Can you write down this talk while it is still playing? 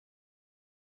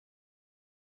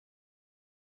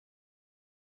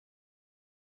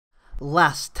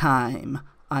Last time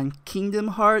on Kingdom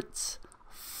Hearts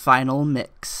Final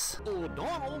Mix.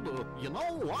 Donald, you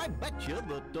know, I bet you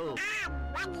that,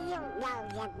 What do you know,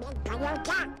 you big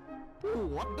Toyota?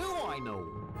 What do I know?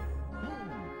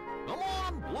 Come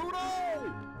on, Pluto!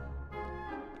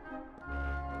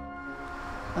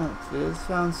 Oh, Pluto's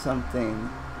found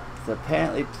something. So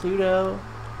apparently Pluto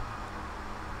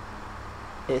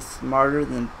is smarter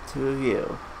than two of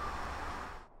you.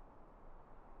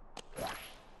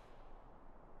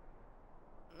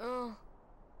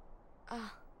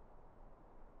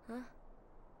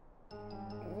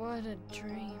 What a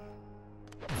dream.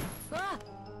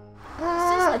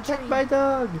 Attack my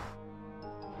dog!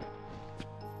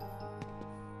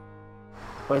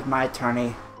 With my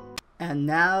attorney. And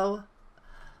now,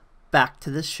 back to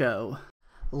the show.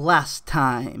 Last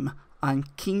time on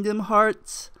Kingdom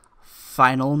Hearts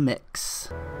Final Mix.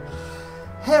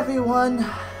 Hey everyone,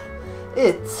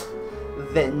 it's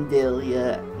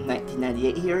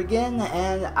Vendelia1998 here again,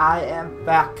 and I am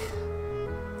back.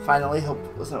 Finally, hope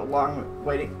it wasn't long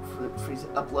waiting for these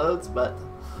uploads, but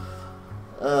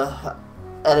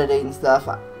editing stuff.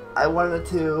 I wanted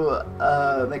to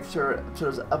make sure it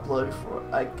was uploaded before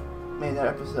I made that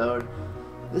episode.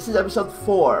 This is episode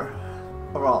 4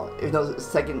 overall, even though it's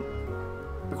the second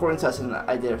recording session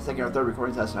I did, second or third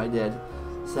recording session I did,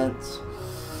 since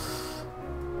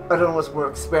I don't know what's more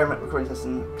experiment recording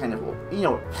session kind of, you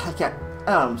know, I don't know what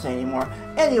I'm saying anymore.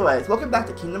 Anyways, welcome back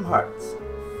to Kingdom Hearts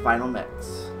Final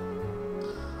Mix.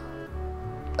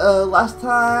 Last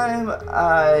time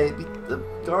I beat the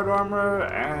guard armor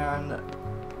and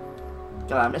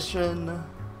got a mission,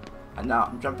 and now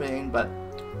I'm jumping, but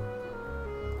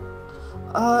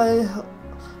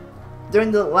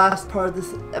during the last part of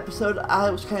this episode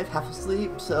I was kind of half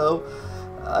asleep, so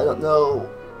I don't know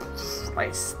if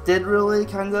I did really,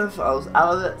 kind of. I was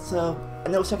out of it, so I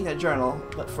know I was checking a journal,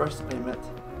 but first, wait a minute.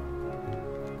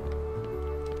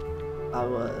 I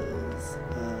was,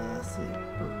 let's see.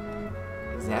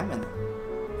 Examine.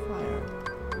 Fire.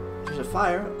 There's a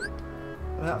fire.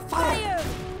 Fire!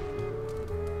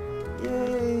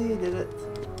 Yay, did it.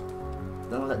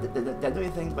 Don't know that didn't do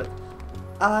anything, but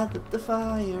I lit the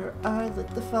fire. I lit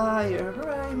the fire.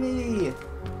 Hooray me!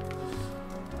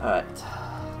 Alright.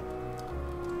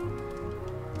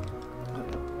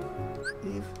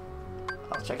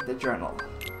 I'll check the journal.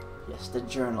 Yes, the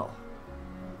journal.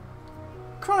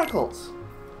 Chronicles.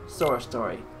 Sora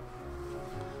story.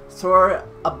 Sora,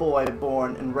 a boy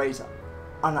born and raised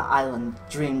on an island,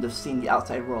 dreamed of seeing the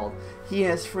outside world. He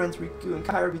and his friends Riku and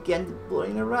Kairi began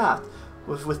building a raft,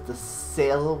 which was to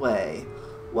sail away.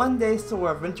 One day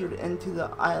Sora ventured into the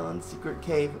island's secret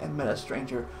cave and met a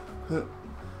stranger who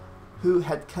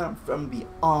had come from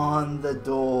beyond the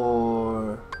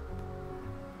door.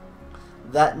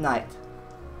 That night,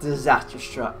 disaster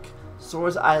struck.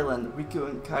 Sora's island, Riku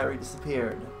and Kairi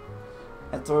disappeared,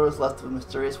 and Sora was left with a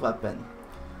mysterious weapon.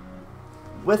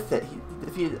 With it, he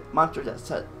defeated monsters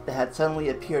that had suddenly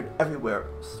appeared everywhere,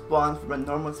 spawned from an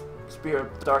enormous spear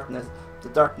of darkness. The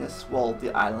darkness swallowed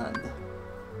the island.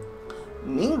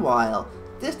 Meanwhile,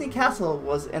 Disney Castle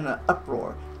was in an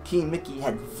uproar. King Mickey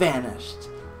had vanished,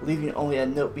 leaving only a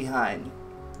note behind.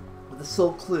 With a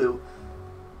sole clue,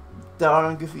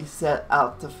 Donald and Goofy set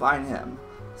out to find him.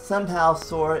 Somehow,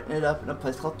 Sora ended up in a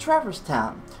place called Traverse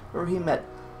Town, where he met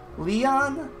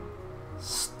Leon,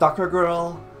 Stalker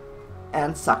Girl,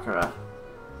 and Sakura,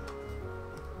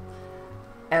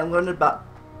 and learned about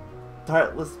the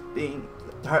heartless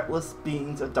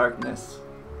beings of darkness,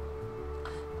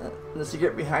 and the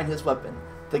secret behind his weapon,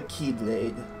 the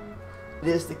Keyblade. It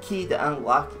is the key to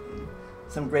unlocking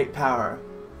some great power.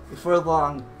 Before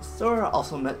long, Sora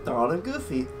also met Donald and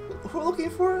Goofy, who were looking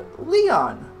for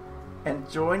Leon, and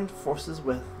joined forces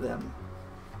with them.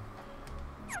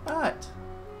 Alright.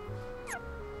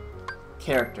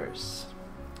 Characters.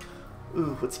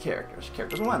 Ooh, what's characters?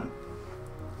 Characters 1.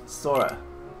 Sora.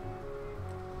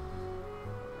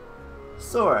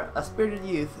 Sora, a spirited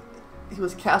youth, he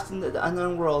was cast into the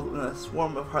unknown world when a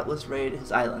swarm of Heartless raided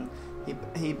his island.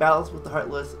 He battles with the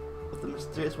Heartless with a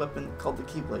mysterious weapon called the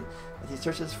Keyblade as he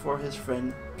searches for his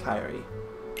friend Kairi.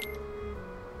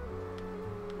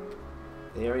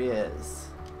 There he is.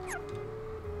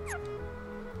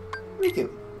 Riku.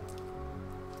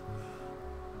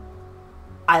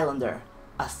 Islander.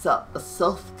 A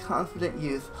self-confident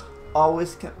youth,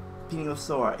 always competing with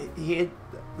Sora. He hated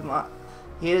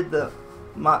the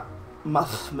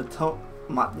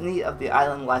monotony of the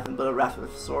island life and built a raft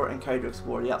with Sora and Kairi to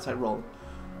explore the outside world.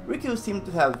 Riku seemed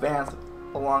to have advanced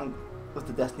along with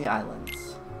the Destiny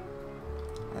Islands.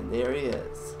 And there he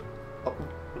is. Oh,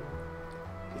 we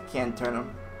can't turn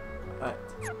him. Alright.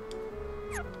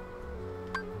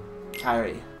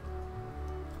 Kairi.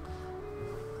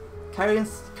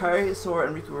 Kairi, Sora,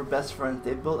 and Riku were best friends.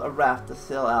 They built a raft to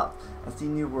sail out and see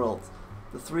new worlds.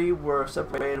 The three were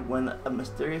separated when a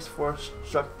mysterious force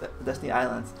struck the Destiny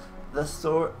Islands.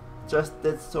 Just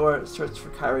did Sora's search for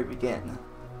Kairi begin.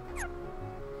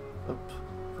 Oop,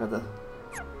 for the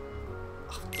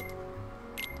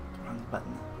wrong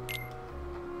button.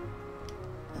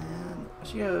 And there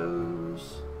she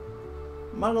goes.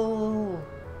 Muddle.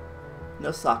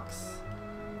 No socks.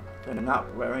 They're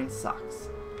not wearing socks.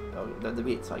 Oh, they're the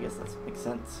beat, so I guess that makes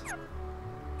sense.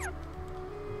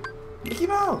 Mickey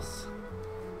Mouse!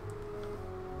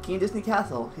 King Disney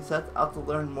Castle. He set out to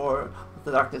learn more with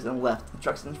the darkness and left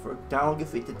instructions for Donald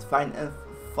Goofy to find and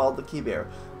follow the Key Bear.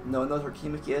 No one knows where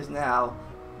King Mickey is now,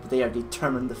 but they are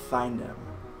determined to find him.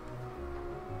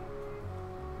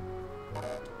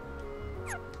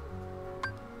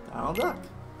 Donald Duck.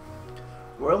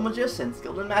 Royal Magician,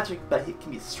 skilled in magic, but he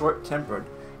can be short-tempered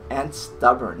and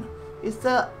stubborn. He's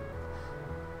out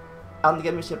on the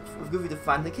Gummy ship with Goofy to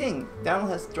find the king.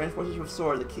 Donald has joined forces with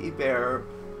Sora, the Key Bear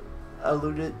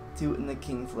alluded to in the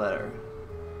King's letter.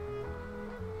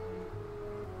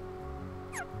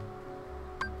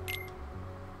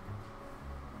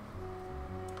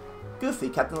 Goofy,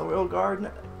 Captain of the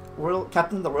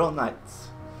Royal Knights.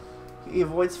 He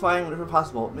avoids fighting whenever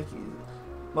possible. Mickey's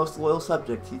most loyal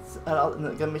subject. He's set out in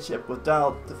the Gummy ship with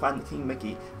Donald to find the King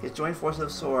Mickey. He has joined forces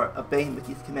of Sora, obeying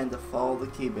Mickey's command to follow the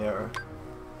Key Bearer.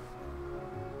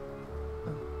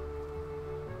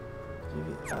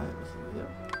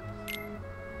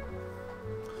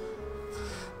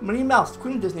 Minnie Mouse,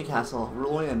 Queen of Disney Castle,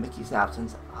 ruling in Mickey's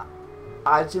absence.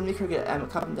 I, Jiminy Cricket, am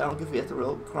accompanying Donald Goofy at the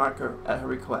Royal Chronicle at her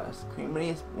request. Queen Minnie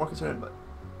is more concerned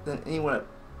than anyone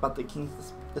about the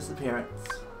King's disappearance.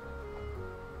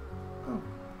 Oh.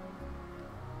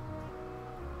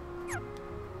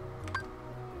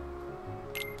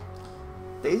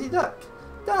 Daisy Duck.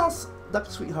 Donald's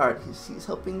Duck's sweetheart. He's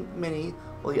helping Minnie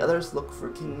while the others look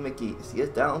for King Mickey. She has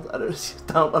Donald under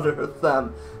her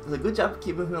thumb. Does a good job of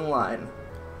keeping him in line.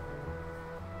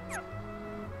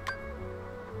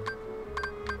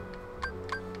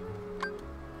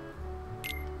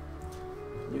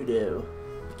 Pluto.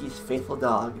 Mickey's faithful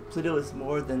dog. Pluto is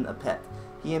more than a pet.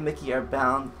 He and Mickey are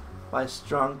bound by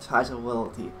strong ties of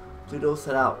loyalty. Pluto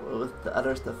set out with the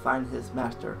others to find his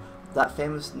master. That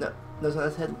famous nose on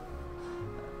his head.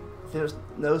 Famous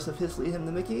nose of his lead him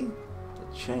to Mickey.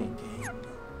 The Chain Gang.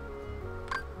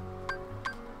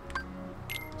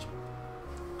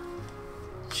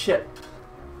 Chip.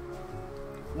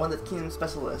 One of the Kingdom's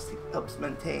specialists. He helps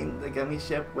maintain the Gummy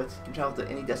ship, which can travel to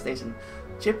any destination.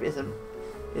 Chip is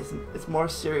more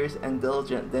serious and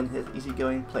diligent than his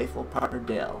easygoing, playful partner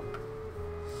Dale.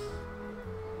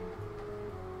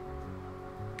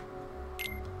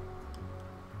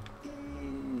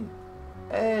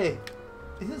 Hey,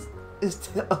 his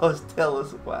tail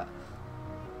is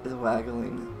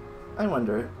waggling. I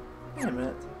wonder. Wait a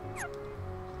minute.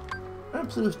 Run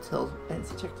Pluto's tail and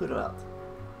check Pluto out.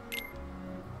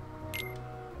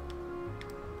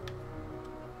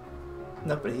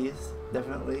 No, but he's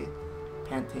definitely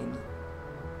panting.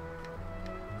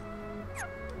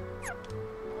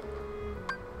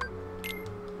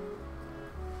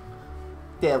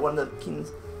 Yeah, one of the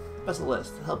King's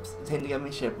specialists helps attain the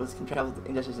Gummy ship, which can travel to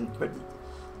industries, and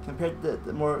compared to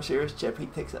the more serious Chip, he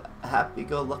takes a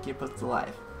happy-go-lucky approach to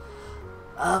life.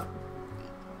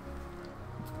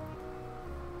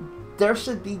 There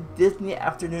should be Disney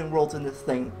afternoon worlds in this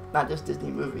thing, not just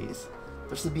Disney movies.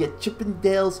 There should be a Chip and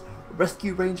Dale's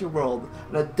Rescue Ranger world,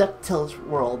 and a DuckTales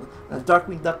world, and a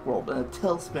Darkwing Duck world, and a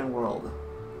Tailspin world.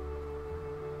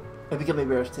 Maybe Gummy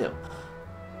Bears too.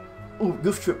 Ooh,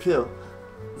 Goof Troop too.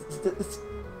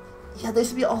 Yeah, they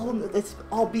should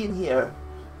all be in here.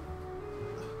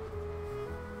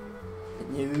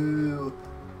 No.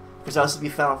 There's also be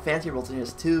Final Fantasy worlds in here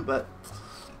too, but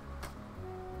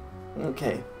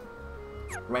okay.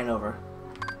 Ran over.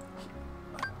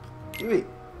 Huey.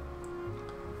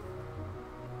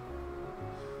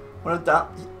 One of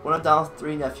Donald's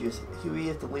three nephews. Huey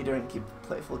is the leader and keeps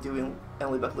playful Dewey and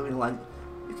Ladybug living in line.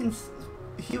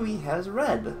 Huey has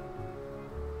red.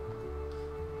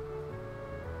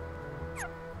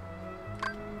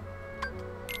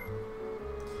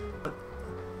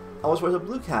 Always wears a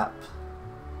blue cap.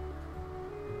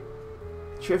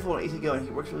 Cheerful and easygoing,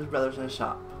 he works with his brothers in a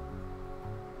shop.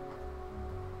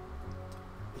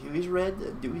 Huey's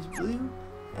red, Dewey's blue,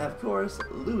 and of course,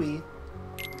 Louie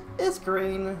is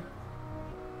green.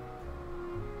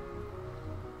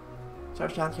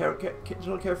 Georgetown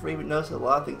carefree, but notices a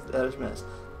lot of things that others miss.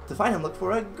 To find him, look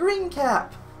for a green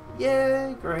cap.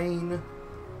 Yay, green.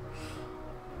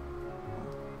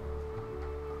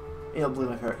 You know, blue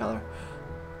my favorite color.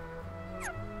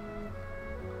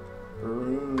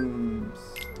 Brooms.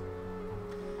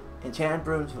 Enchanted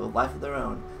brooms with a life of their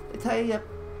own. They tidy up,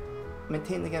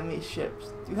 maintain the enemy's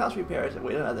ships, do house repairs, and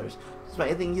wait on others. Just about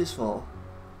anything useful.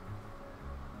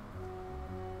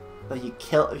 But if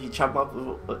you chop them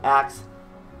up with axe,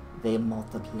 they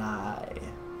multiply.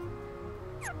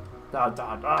 Da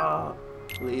da da.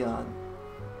 Leon.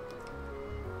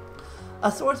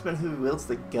 A swordsman who wields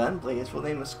the gun blade is real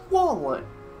name is Squall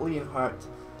Leonhart.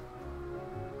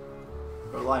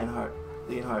 Or Lionheart.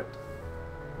 Leonhart.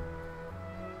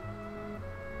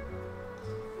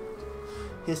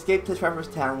 He escaped to Trevor's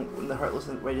town when the Heartless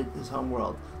invaded his home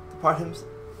world. To part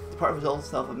of his old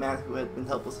self, a man who had been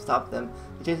helpless to stop them,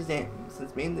 he changed his name.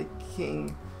 Since being the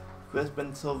king who has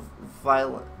been so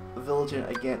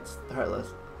vigilant against the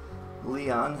Heartless,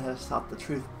 Leon has sought the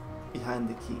truth behind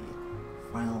the key.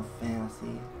 Final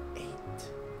Fantasy VIII.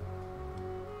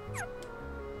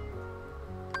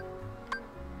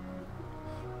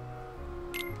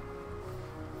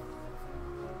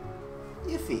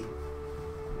 Yuffie.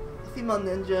 A female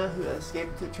ninja who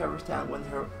escaped to Trevor's town when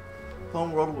her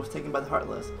home world was taken by the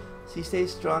Heartless. She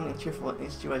stays strong and cheerful in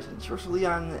each situation. She works with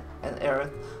Leon and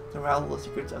Aerith to unravel the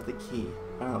secrets of the key.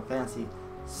 Final Fantasy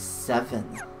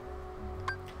VII.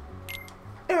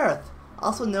 Aerith,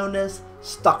 also known as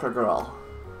Stalker Girl,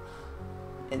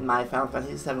 in my Final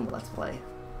Fantasy VII Let's Play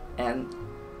and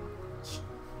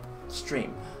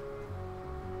stream.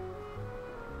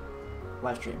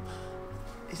 Live stream.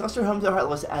 She lost her home to the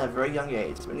Heartless at a very young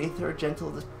age. Beneath her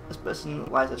gentle disposition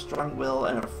lies a strong will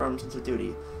and a firm sense of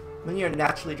duty. Many are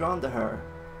naturally drawn to her.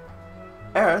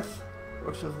 Aerith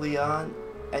works with Leon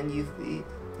and Yuffie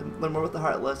to learn more about the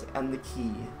Heartless and the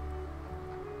key.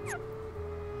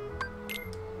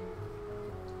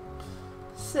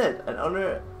 Sid, an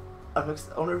owner of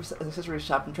an accessory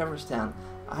shop in Trevor's town,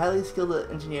 a highly skilled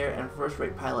engineer and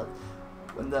first-rate pilot.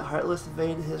 When the Heartless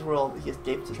invaded his world, he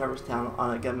escaped to Trevor's town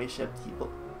on a gummy ship he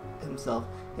built himself.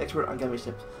 He's an expert on gummy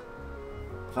ships.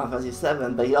 Final Fantasy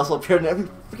VII, but he also appeared in every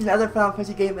freaking other Final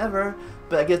Fantasy game ever.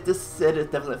 But I guess this Sid is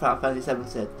definitely Final Fantasy VII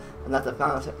Sid, and not the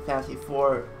Final Fantasy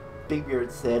IV Big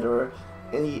Beard Sid or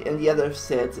any other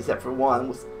Sids except for one,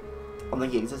 which I don't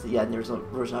think he existed yet, and there's no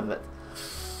version of it.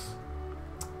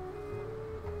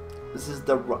 This is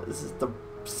the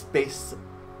space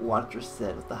launcher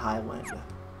Sid with the high wind.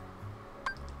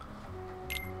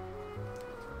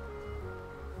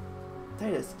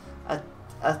 Titus,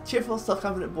 a cheerful,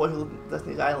 self-confident boy who lives on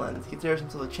Destiny's Island. He considers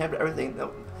himself a champion of everything.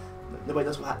 Nobody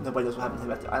knows what happened to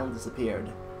him after the island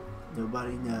disappeared.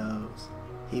 Nobody knows.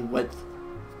 He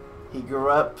grew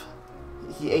up.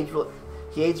 He aged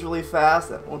really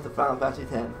fast and went to Final Fantasy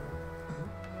X.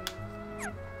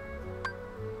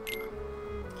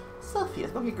 Sophie, a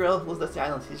smoky girl who lives on Destiny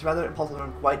Island. She's rather impulsive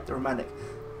and quite romantic.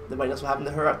 Nobody knows what happened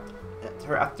to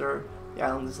her after the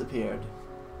island disappeared.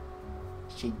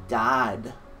 She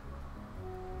died.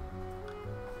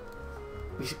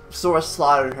 Sora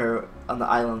slaughtered her on the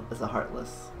island as the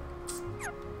Heartless.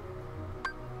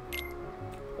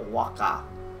 Waka.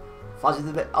 Fozzie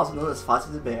the Bear, also known as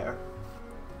Fozzie the Bear.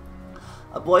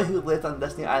 A boy who lived on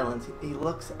Destiny Island. He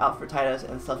looks out for Titus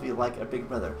and Sophie like a big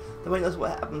brother. Nobody knows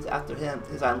what happens after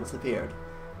his island disappeared.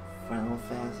 Final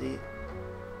Fantasy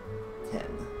X.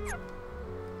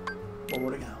 One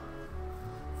more to go.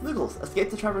 Moogles escape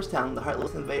to Trevor's town. The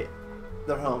Heartless invade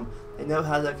their home. They know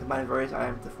how to combine various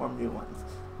items to form new ones.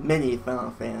 Many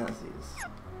Final Fantasies.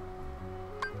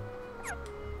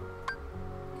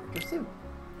 Characters too.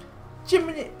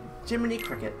 Jiminy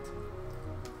Cricket.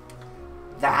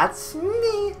 That's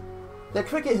me! The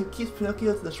cricket who keeps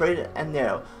Pinocchio to the straight and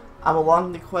narrow. I'm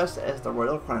along the quest as the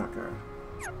Royal Chronicler.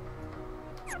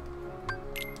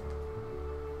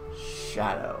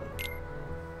 Shadow.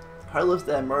 Heartless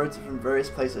that emerge from various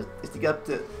places. They stick up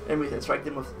to enemies and strike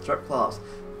them with sharp claws.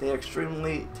 They are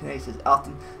extremely tenacious,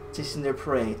 often chasing their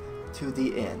prey to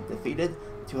the end. Defeated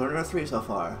 203 so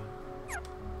far.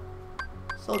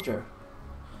 Soldier.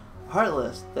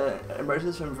 Heartless that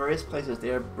emerges from various places. They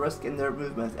are brisk in their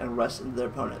movements and rush into their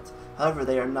opponents. However,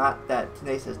 they are not that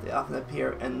tenacious. They often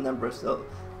appear in numbers, so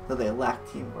they lack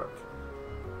teamwork.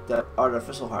 The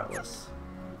artificial Heartless.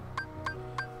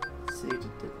 Let's see.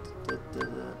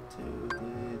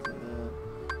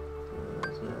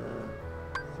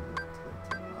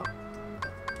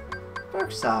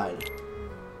 Dark Side.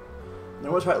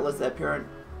 There was Heartless that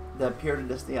appeared in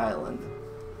Destiny Island.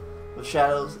 With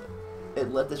shadows, it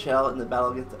led to Shadow in the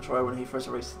battle against Troy when he first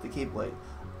erased the Keyblade.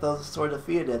 Though the sword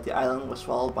defeated it, the island was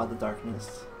swallowed by the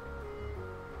darkness.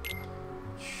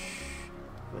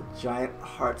 With a giant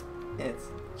heart in its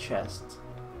chest.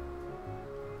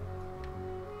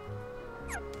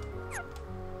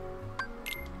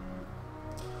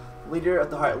 leader of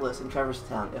the Heartless in Traverse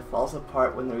Town. It falls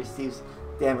apart when it receives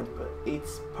damage, but each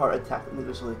part attacked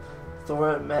individually.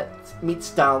 Thora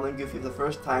meets Donald and Goofy for the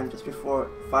first time just before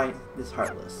fighting this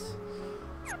Heartless.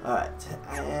 Alright,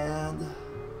 and...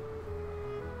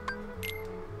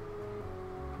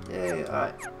 Yay,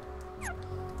 alright.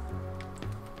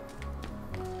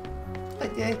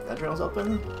 Okay, that journal's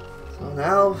open. So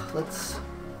now, let's...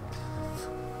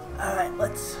 Alright,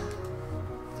 let's...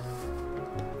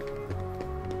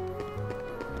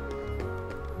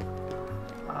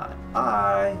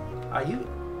 Hi. Are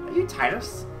you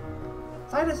Titus?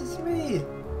 Titus, it's me!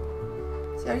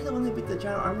 See, are you the one who beat the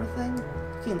giant armor thing?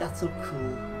 Okay, that's so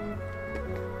cool.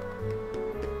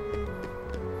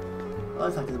 Oh, I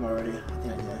talked to them already. I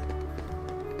think I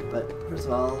did. But first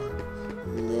of all,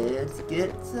 let's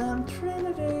get some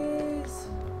trinities.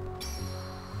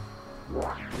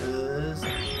 Just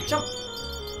jump!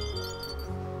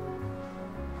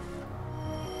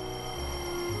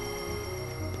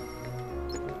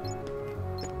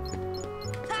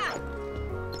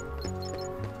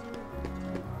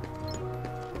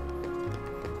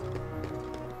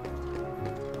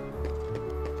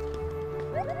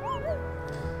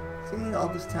 Seeing all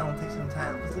this town will take some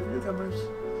time, because the newcomers,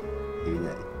 even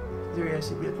that area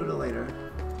should be able to do later.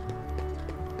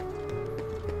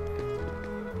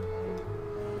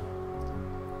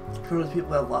 Crow's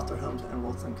people have lost their homes and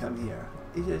will soon come here.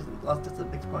 Each has lost just a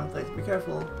big spawning place. Be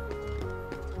careful.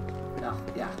 No,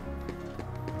 yeah.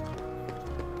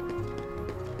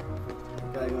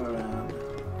 Gotta go around.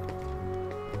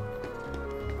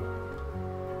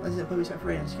 Let's see, puppies are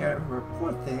afraid and scared of her.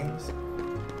 Poor things.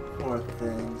 Poor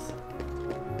things.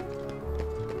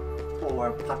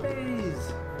 Poor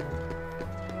puppies!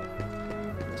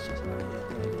 Let's just make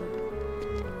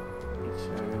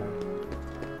sure.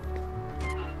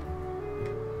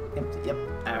 Empty, yep,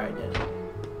 I already did.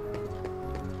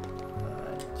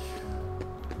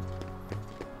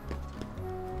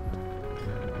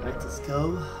 Alright, let's go.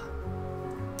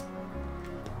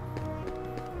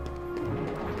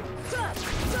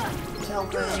 Tell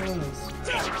things!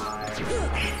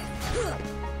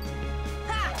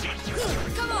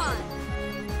 Come on!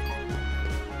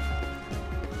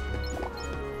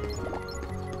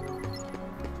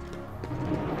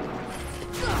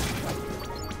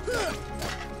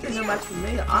 There's no match for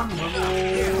me. I'm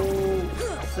level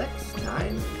 6, 9. I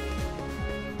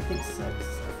think 6.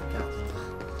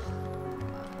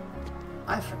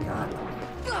 I forgot.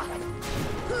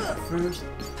 First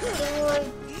boy.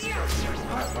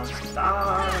 Heartless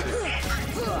star.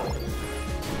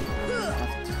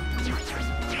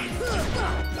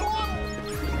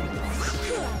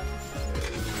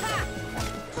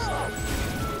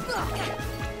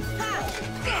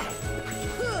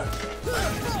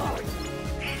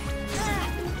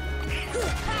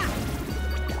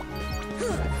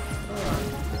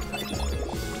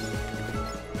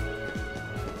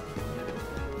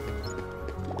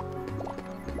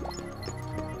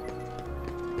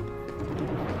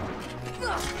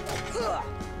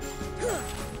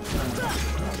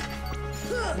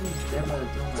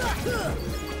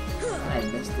 I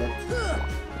missed it.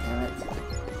 Damn it.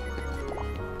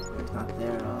 It's not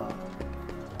there at all.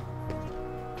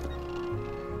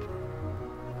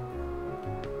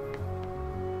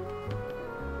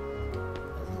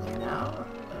 Is it there now?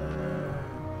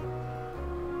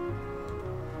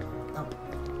 No.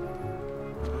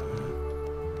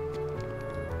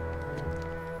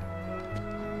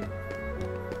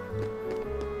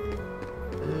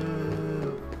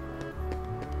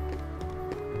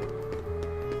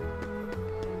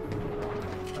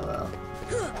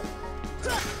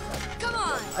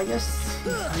 I guess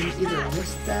he either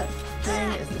missed that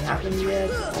thing, if it happened yet,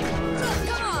 or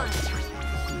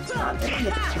he's not maybe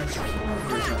the transformer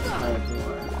version of the fire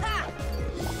door.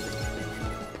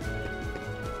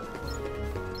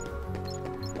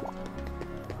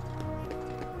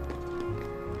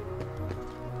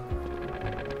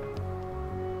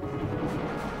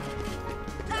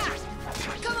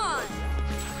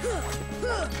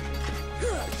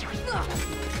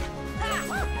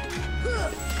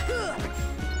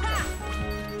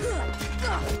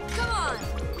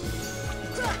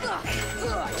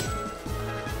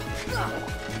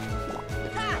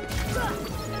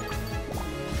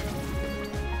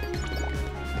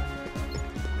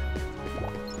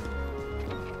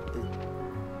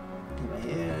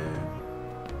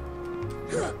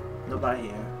 Nobody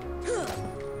here.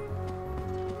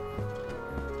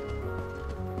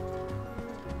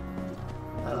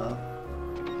 Hello.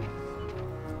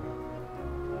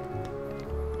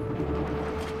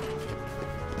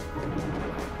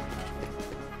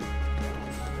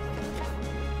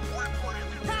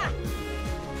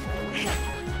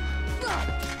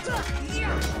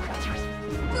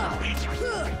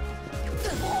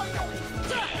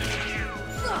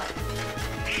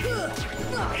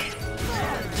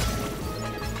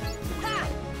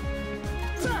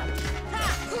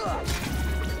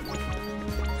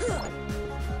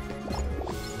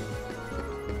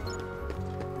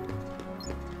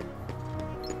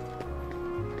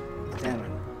 Damn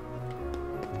it.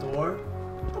 Door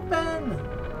open!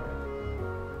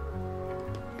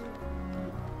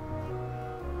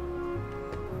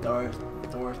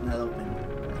 Door's not open.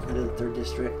 Let's go to the 3rd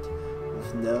district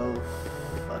with no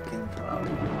fucking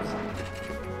problems.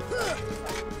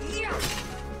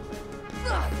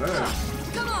 First,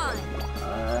 Come on! I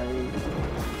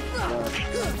got to...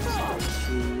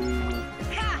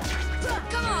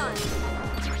 Come on!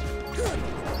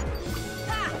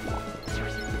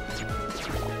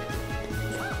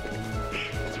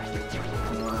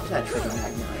 Come on, I've got a trigger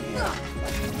magnet right here.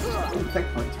 Ooh, tech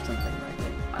points or something right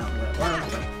there. I don't know what it was,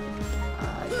 but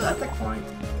I got a tech point.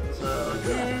 So,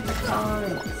 yay, tech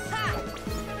points!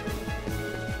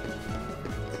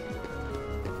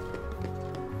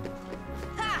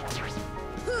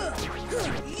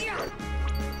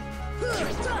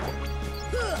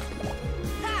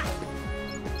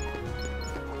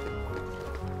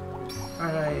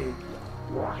 Alright.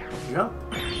 Jump.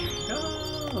 Go!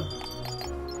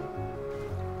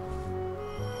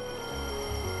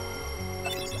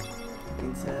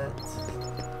 Cooking set.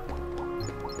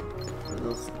 For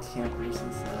those campers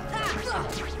inside.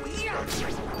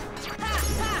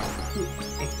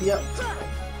 Yep.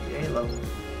 Yay, level.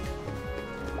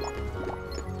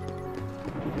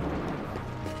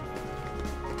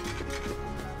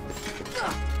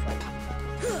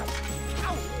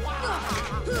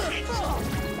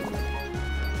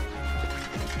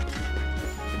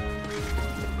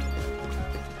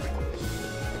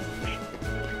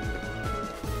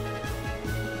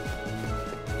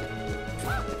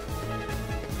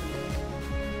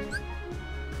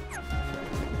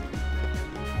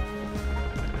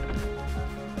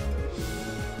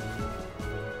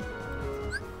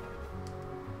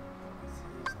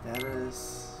 Status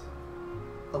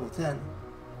level 10.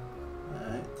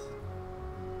 Alright.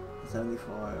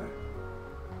 74.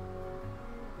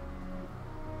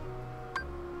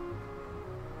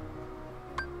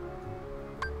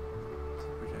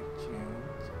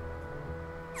 Projections.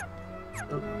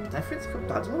 Oh, did I forget to go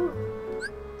dodge load?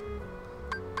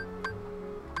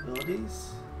 Abilities.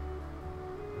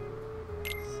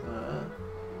 So,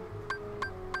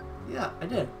 yeah, I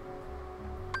did.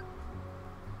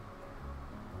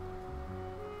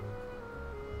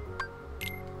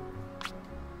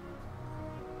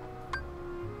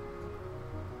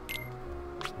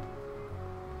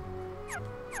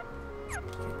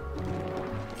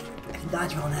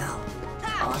 Dodge roll now.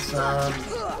 Awesome.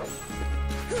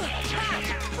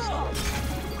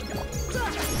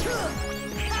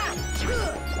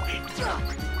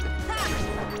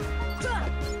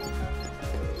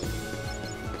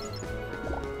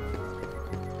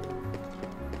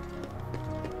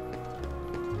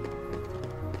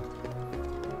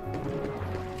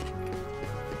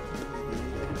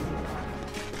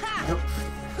 Nope.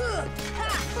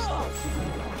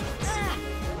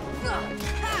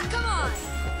 Come on!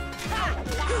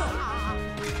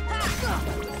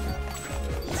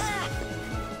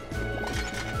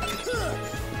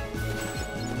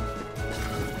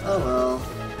 Oh well.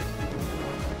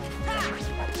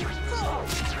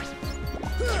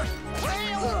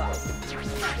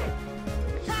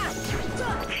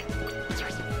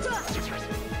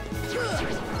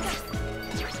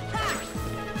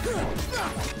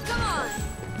 Come on!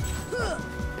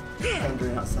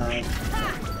 Thundering outside.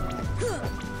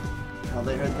 Oh,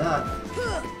 they heard that.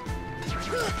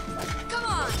 Come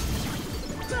on!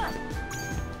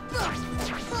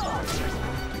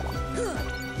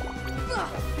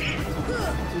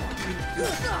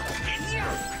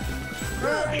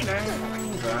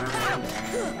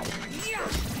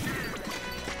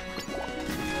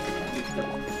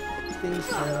 Things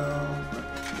still.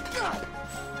 Come on!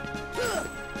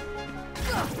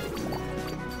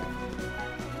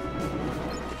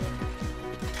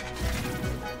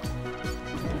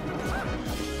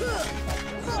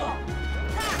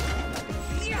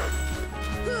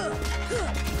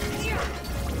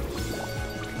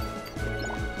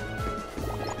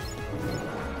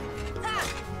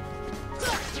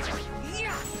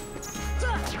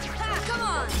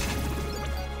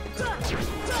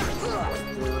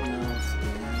 Still no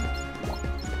scan.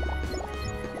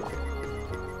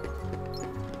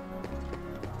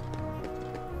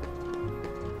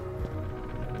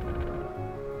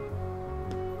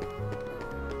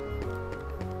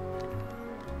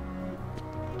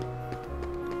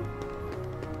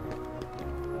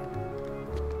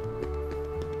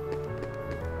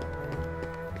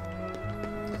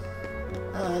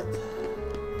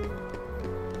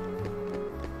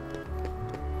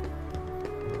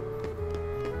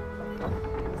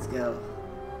 go.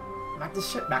 Back to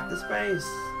ship, back to space.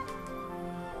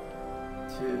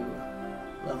 To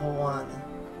level 1.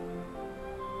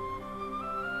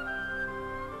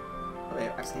 Oh,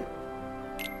 wait, actually,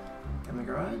 got my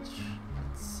garage.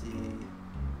 Let's see.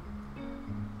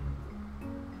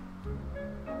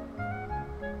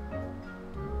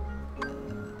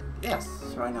 Yes,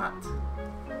 why not?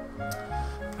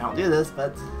 I don't do this,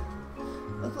 but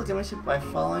let's look at my ship by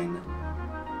following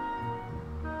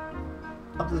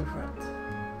a blueprint.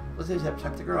 Let's see,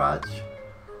 check the garage.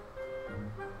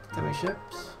 Look at my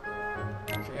ships.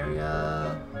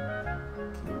 Area.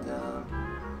 Kingdom.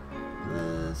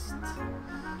 List.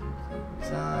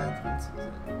 Design.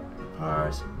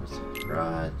 Parts.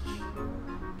 Garage.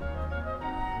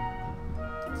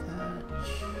 Attach.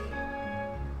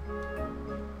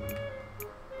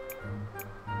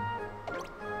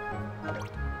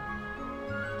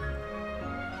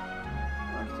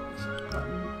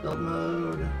 Build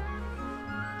mode.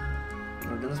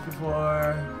 Never done this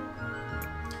before.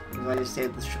 I just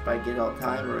save the ship I get all the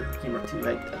time, or a game or two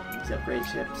I use upgrade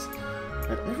ships.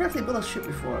 But I've never actually built a ship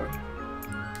before.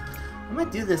 I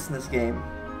might do this in this game.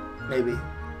 Maybe.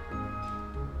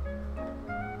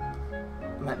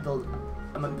 I might build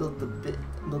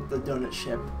the donut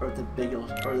ship, or the bagel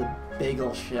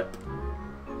ship.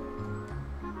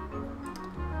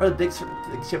 Or the big ship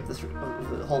with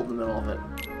the hole in the middle of it.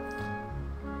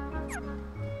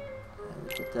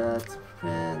 Put that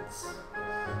print.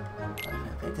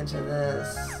 Pay attention to this.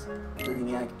 I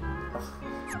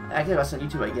can watch on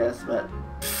YouTube, I guess, but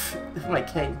if I'm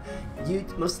kidding,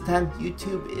 most of the time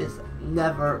YouTube is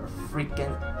never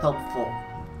freaking helpful.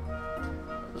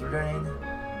 As we're doing,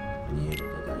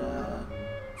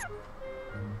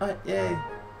 alright, yay.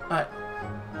 Alright,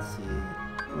 let's see.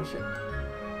 Oh shit.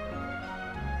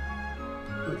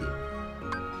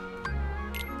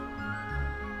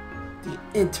 The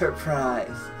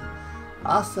Enterprise.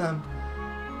 Awesome.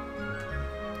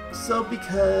 So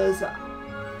because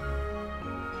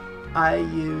I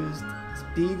used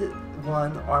speed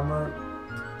 1, armor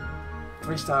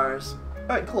 3 stars.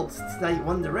 Alright, cool. Since I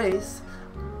won the race,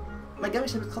 my gunship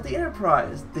ship is called the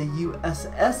Enterprise. The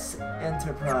USS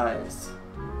Enterprise.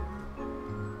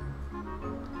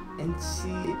 The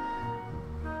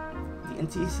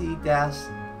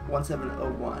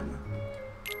NTC-1701.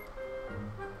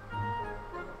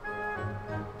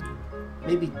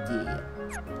 Maybe D.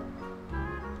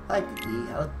 I like the D.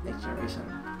 I like the next generation.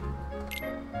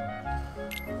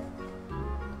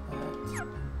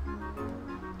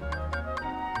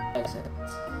 Exit.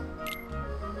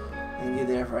 I'm gonna be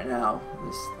there for right now.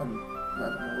 I'm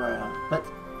not around. But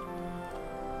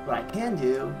what I can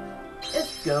do is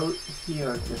go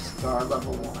here to star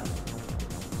level 1.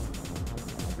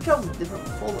 Which has a different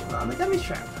folder on the gummy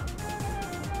strap.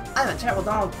 I have a terrible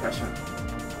Donald impression.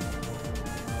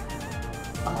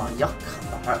 Oh, yuck.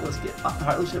 The Heartless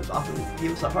ships often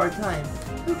give us a hard time.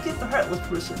 Who get the Heartless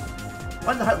person?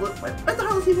 Why the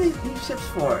Heartless even need ships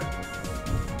for?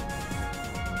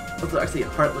 Those are actually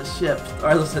Heartless ships. The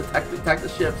Heartless attack the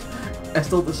ships. I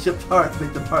stole the ship's heart to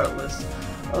make them Heartless.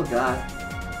 Oh god.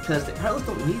 Because the Heartless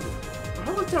don't need it. The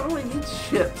Heartless don't really need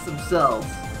ships themselves.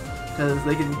 Because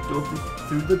they can go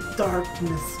through the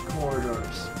darkness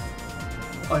corridors.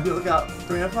 Oh, you look out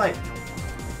during a fight.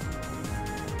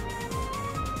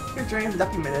 Your journey is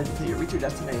documented until you reach your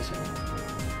destination.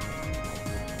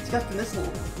 Scout the missile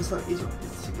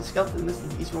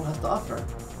each world has to offer.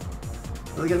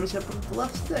 Really gotta reach up with the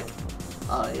left stick.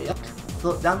 Yuck.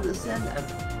 Tilt down to ascend and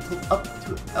tilt up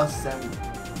to ascend.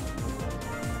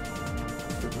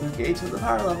 The blue gauge shows the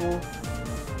power level.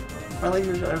 Finally,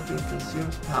 here's everything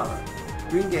consumes power.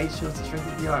 Green gauge shows the strength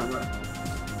of the armor.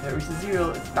 If it reaches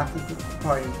 0, it's back to the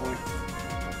departing point.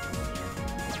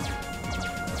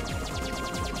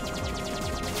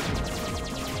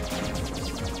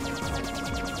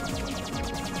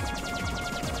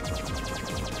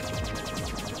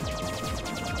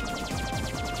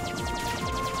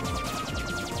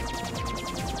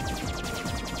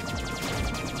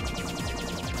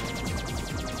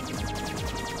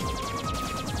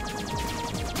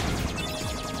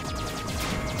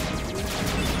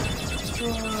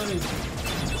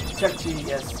 Check G,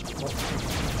 yes. What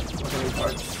are the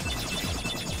parts?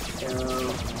 Arrow.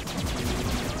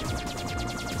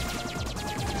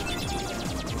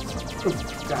 Oh,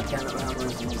 god damn it,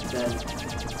 Rambler's almost dead.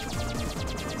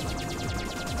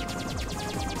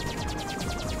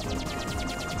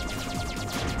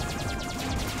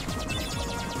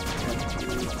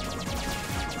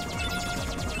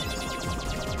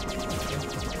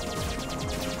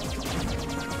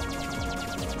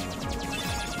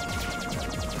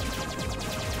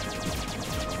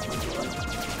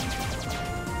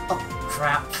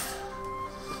 crap.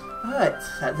 Alright,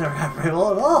 that never got very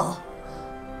well at all.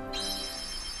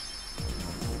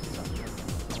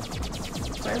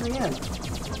 Right in the end.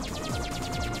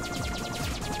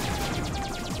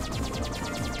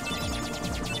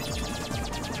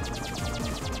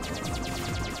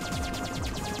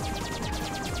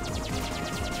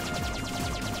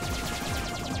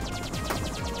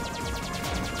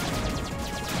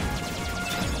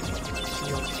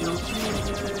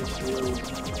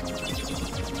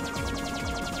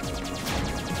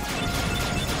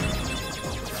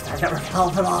 I never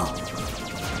help at all. I've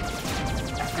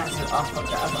got to set off of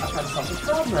that. I've got to self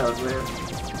control mode where.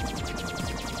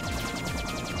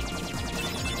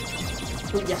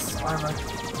 Oh, yes, armor.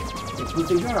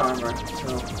 Including her armor,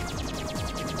 so.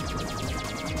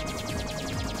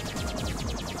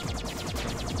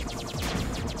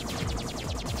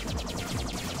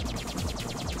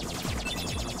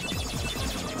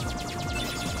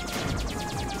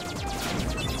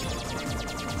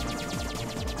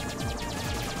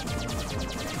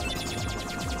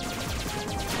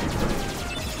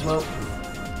 Well,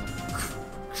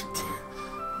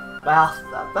 wow,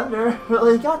 that thunder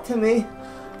really got to me,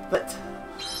 but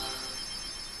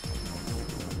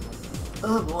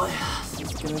oh boy,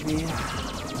 this is gonna be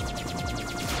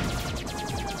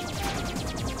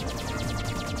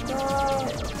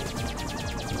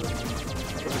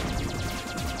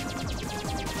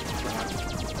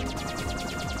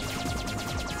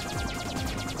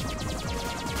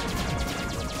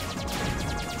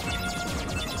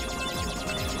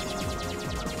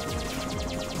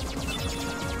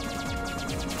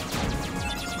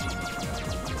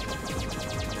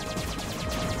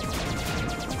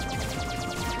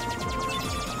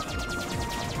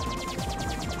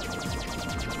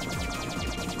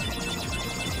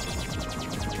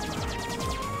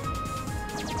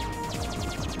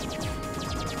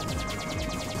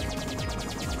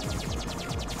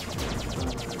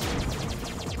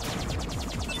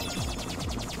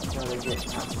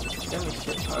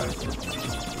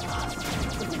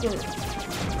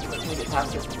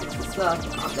past this and get this stuff,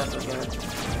 I'm definitely gonna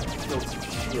build some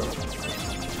shields.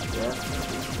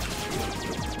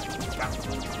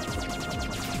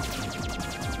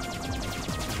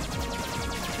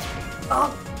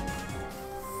 Oh!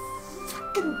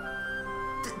 Fucking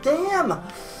damn!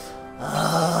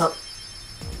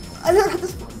 I never had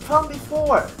this problem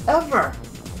before, ever!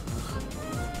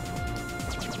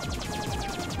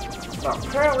 Well,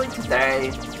 apparently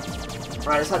today,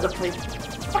 where I decided to play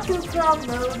fucking crowd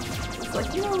mode, it's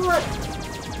like, you know what?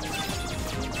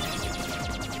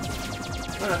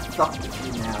 I'm gonna fuck with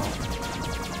you now.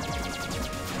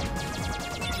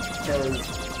 Because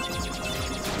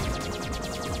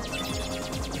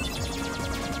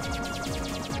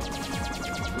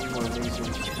more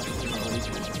lasers,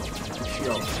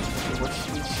 shield. More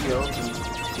shield and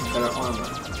better armor.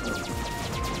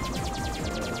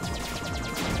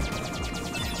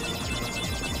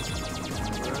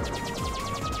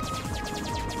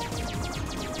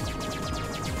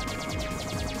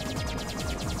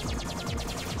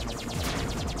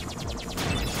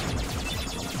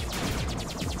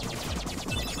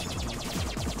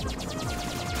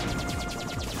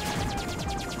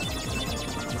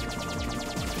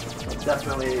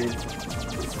 Definitely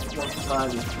it's more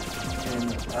fun in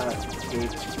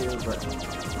TTwC, but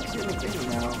it's really busy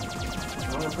now.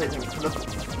 I'm gonna play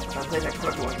that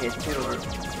critical in case 2 or at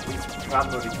least crowd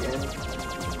mode again.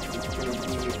 It's gonna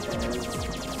be as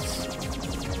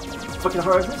fucking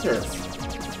hard as this is.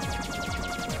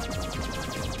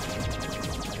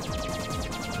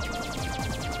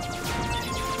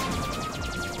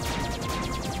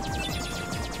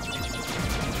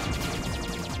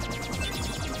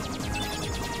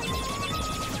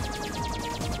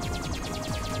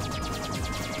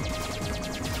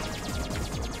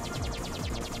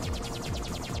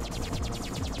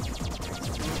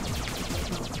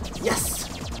 Yes!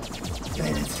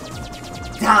 Made it.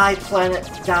 Die, planet,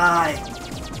 die!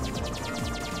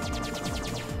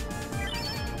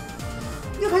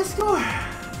 New high score!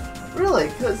 Really?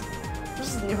 Because this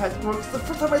is a new high score because the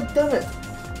first time I've done it!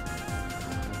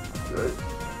 Good.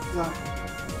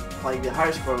 Probably get a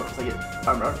higher score once I get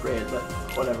armor upgraded, but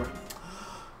whatever.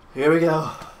 Here we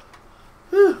go.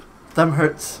 Whew. Thumb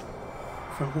hurts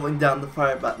from holding down the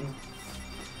fire button.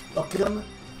 Welcome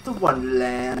to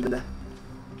Wonderland.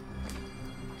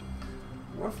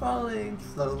 We're falling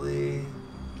slowly.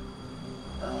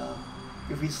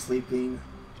 If he's sleeping.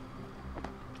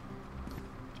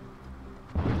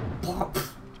 Plop.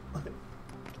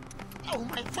 Oh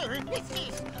my furry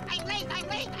missus! I'm late!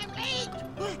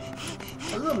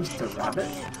 Hello, Mr. Rabbit.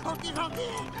 Oh dear,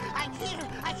 I'm here.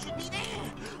 I should be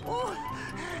there. Oh,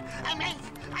 I'm late.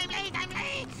 I'm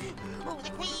late. Oh, the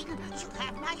queen. She'll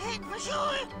have my head for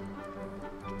sure.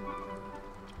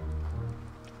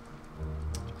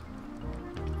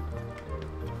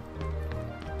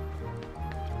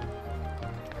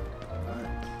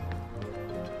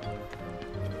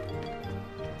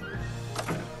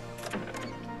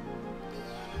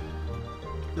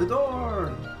 The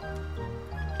door!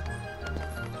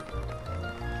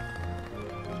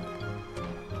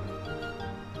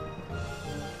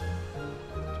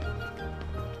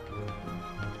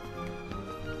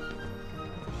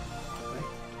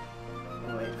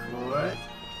 Wait for it.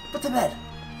 Put to bed!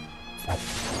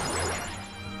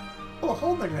 Oh, a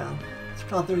hole in the ground. Let's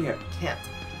crawl through here. Can't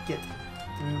get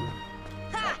through.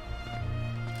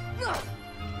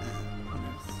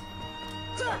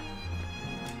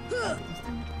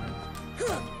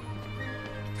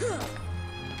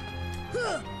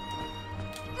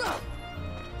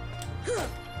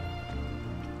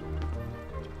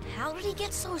 How did he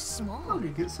get so small? How did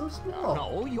you get so small?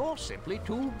 No, you're simply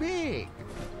too big.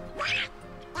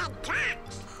 That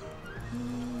tracks.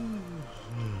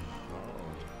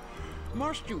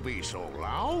 Must you be so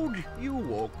loud? You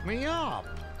woke me up.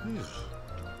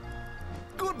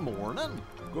 Good morning.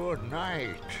 Good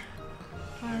night.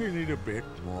 I need a bit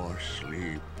more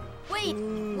sleep. Wait,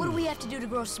 what do we have to do to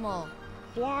grow small?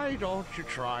 Why don't you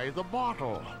try the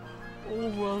bottle?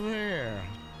 Over there.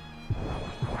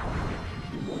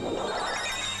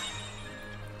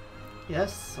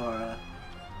 Yes, Sora.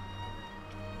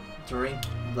 Drink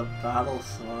the bottle,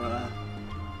 Sora.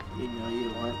 You know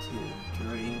you want to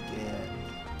drink it.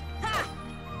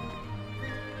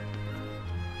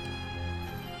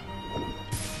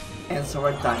 And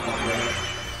Sora died again.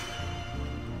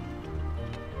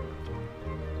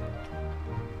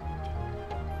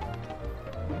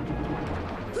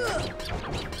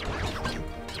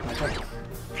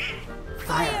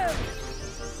 Fire!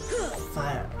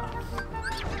 Fire!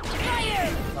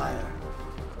 Fire!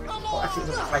 Well, actually,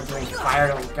 if I drink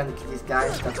fire, I'm gonna get these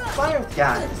guys. That's fire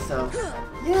guys, so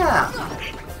yeah.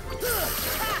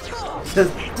 Does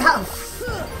that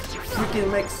freaking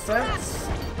make sense?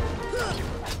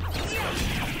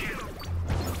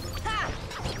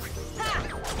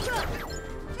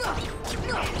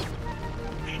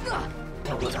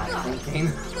 What was I thinking?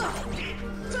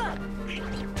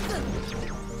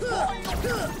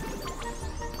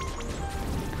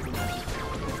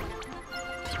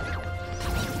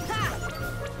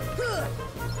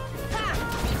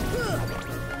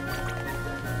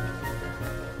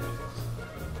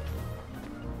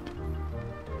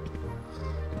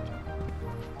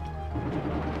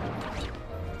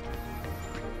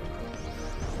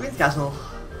 Queen's Castle.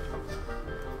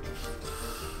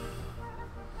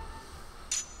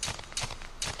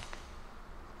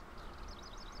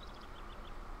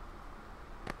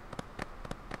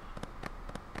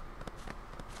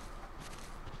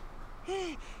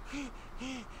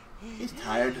 He's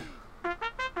tired.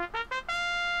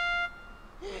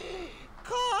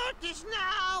 Court is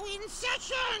now in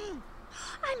session.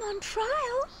 I'm on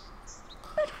trial.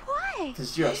 But why?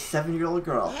 Because you're a 7-year-old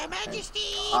girl. Her Majesty,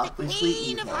 the obviously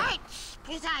Queen of evil. Hearts,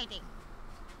 presiding.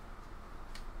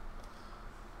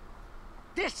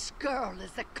 This girl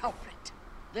is the culprit.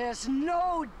 There's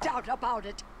no doubt about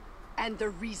it. And the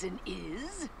reason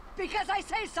is? Because I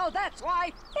say so, that's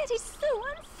why. That is so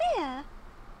unfair.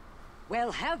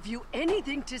 Well, have you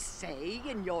anything to say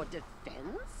in your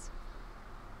defense?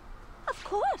 Of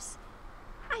course.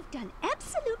 I've done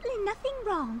absolutely nothing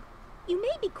wrong. You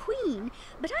may be queen,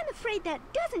 but I'm afraid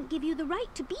that doesn't give you the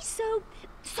right to be so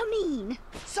mean.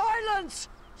 Silence!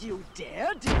 You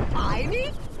dare defy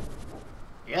me?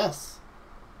 Yes.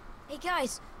 Hey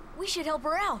guys, we should help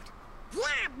her out.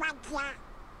 Yeah, but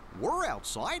We're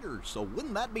outsiders, so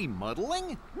wouldn't that be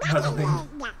muddling? Muddling.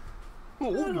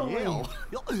 Oh,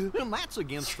 yeah. And that's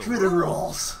against the Screw the rules.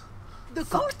 rules. The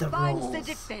Fuck court the finds the rules.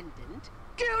 defendant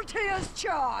guilty as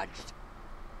charged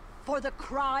for the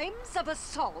crimes of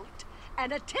assault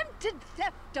and attempted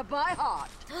theft of my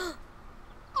heart.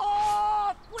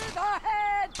 Off with her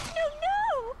head!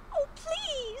 No! Oh,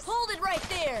 please! Hold it right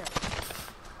there.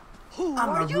 Who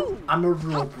are you? I'm a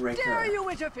rule How breaker. dare you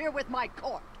interfere with my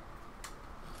court?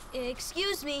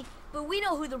 Excuse me, but we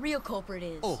know who the real culprit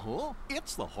is. Uh-huh.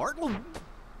 It's the Heartland.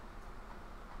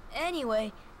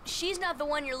 Anyway, she's not the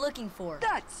one you're looking for.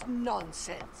 That's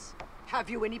nonsense. Have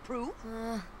you any proof?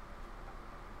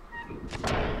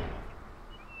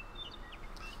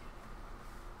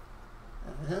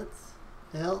 Evidence?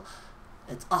 Phil,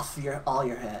 it's off all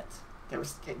your heads. Get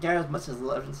as much as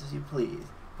evidence as you please.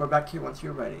 We're back here once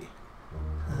you're ready.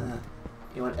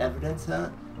 You want evidence, huh?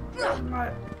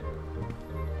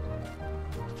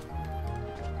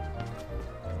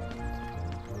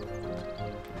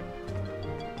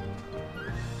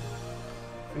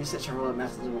 Reset your roller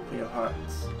masters will clear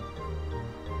hearts.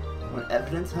 You want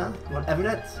evidence, huh? You want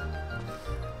evidence?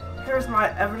 Here's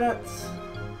my evidence.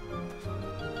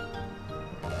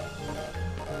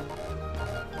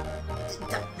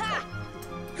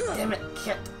 Damn it,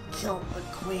 can't kill the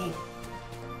queen.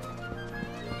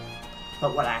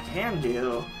 But what I can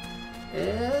do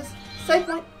is save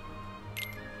point.